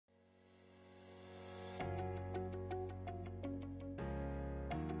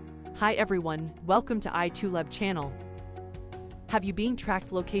Hi everyone, welcome to iToolab channel. Have you been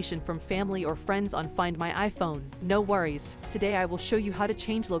tracked location from family or friends on Find My iPhone? No worries, today I will show you how to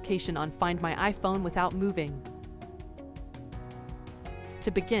change location on Find My iPhone without moving.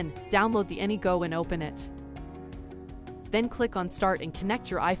 To begin, download the AnyGo and open it. Then click on Start and connect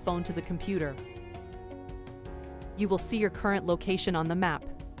your iPhone to the computer. You will see your current location on the map.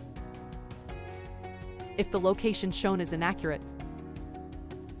 If the location shown is inaccurate,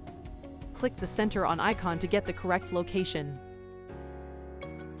 click the center on icon to get the correct location.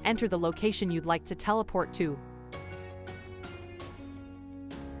 Enter the location you'd like to teleport to.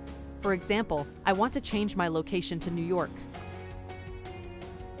 For example, I want to change my location to New York.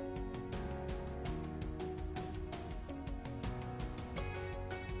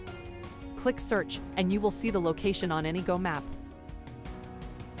 Click Search, and you will see the location on AnyGo map.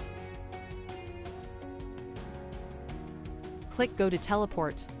 Click Go to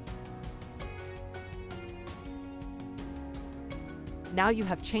teleport. Now you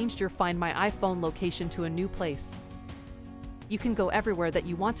have changed your Find My iPhone location to a new place. You can go everywhere that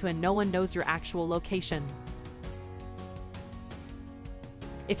you want to and no one knows your actual location.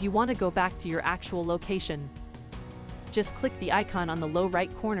 If you want to go back to your actual location, just click the icon on the low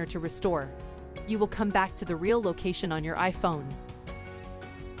right corner to restore. You will come back to the real location on your iPhone.